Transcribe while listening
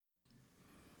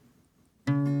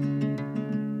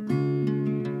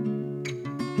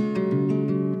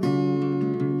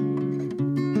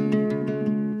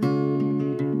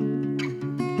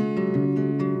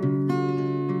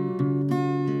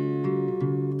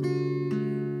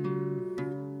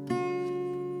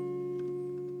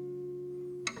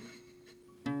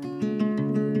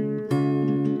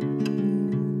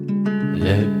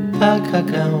back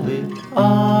again, we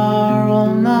are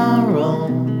on our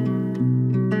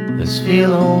own. Let's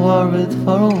feel unworried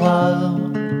for a while.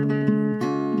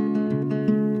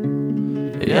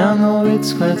 Yeah, I know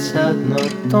it's quite sad, no,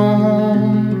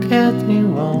 don't get me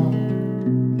wrong.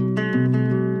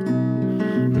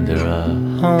 There are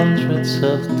hundreds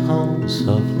of tons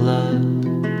of lead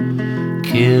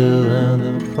killing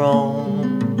in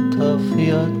front of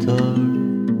your door.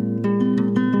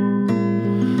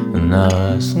 And now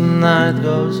as the night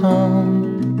goes on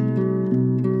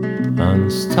and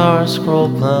the stars grow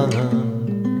blind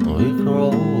and we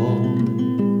grow old,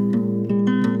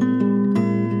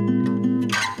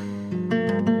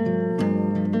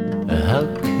 how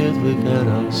could we get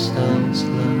ourselves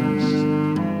lost?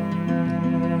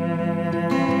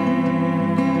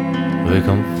 We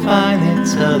can find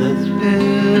each other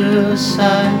through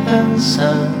sight and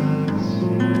sounds.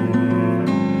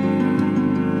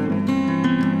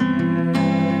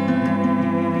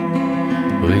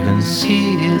 We can see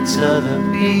each other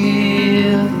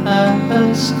with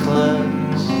eyes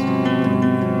closed.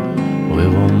 We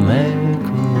will make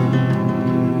a move.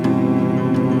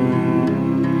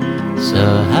 So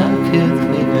how could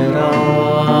we get ourselves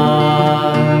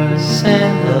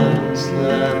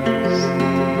lost?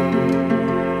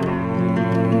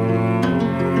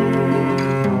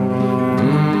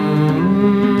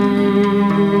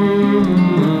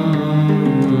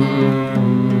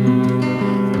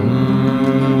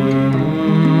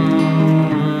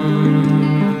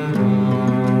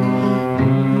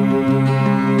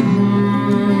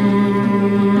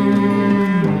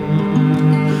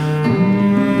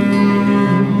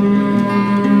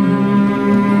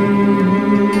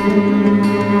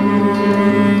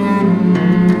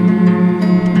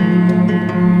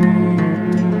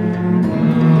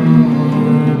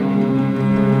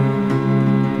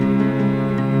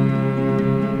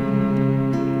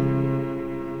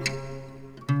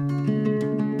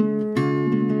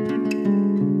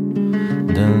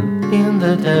 Then in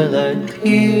the daylight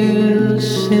you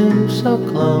seem so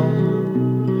calm.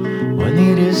 When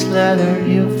it is later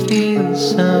you feel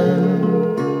sad.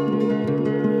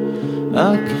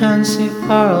 I can see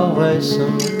far away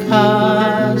some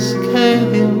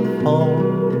cascading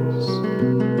falls.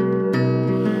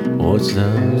 Watch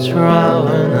them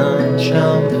throwing and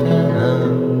jumping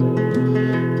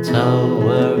and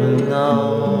towering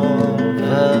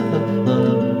over the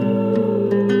floor.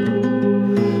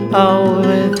 Are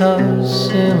we those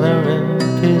simmering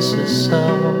pieces of?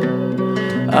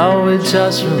 Are we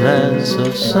just remains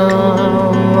of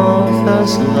some of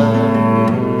us love?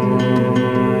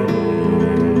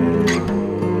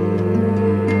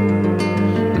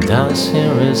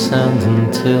 Dancing resent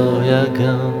until we are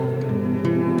gone.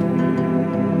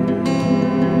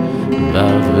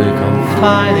 But we can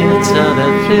find each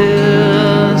other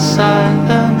through sight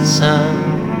and sound.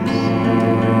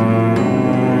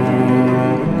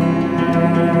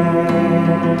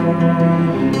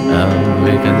 And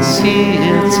we can see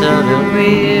each other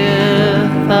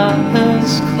with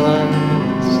eyes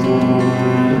closed.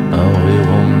 And we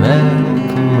will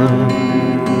make a move.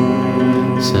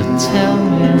 So tell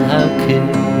me, how can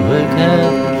we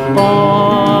get ourselves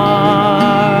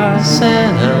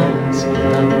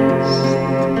lost?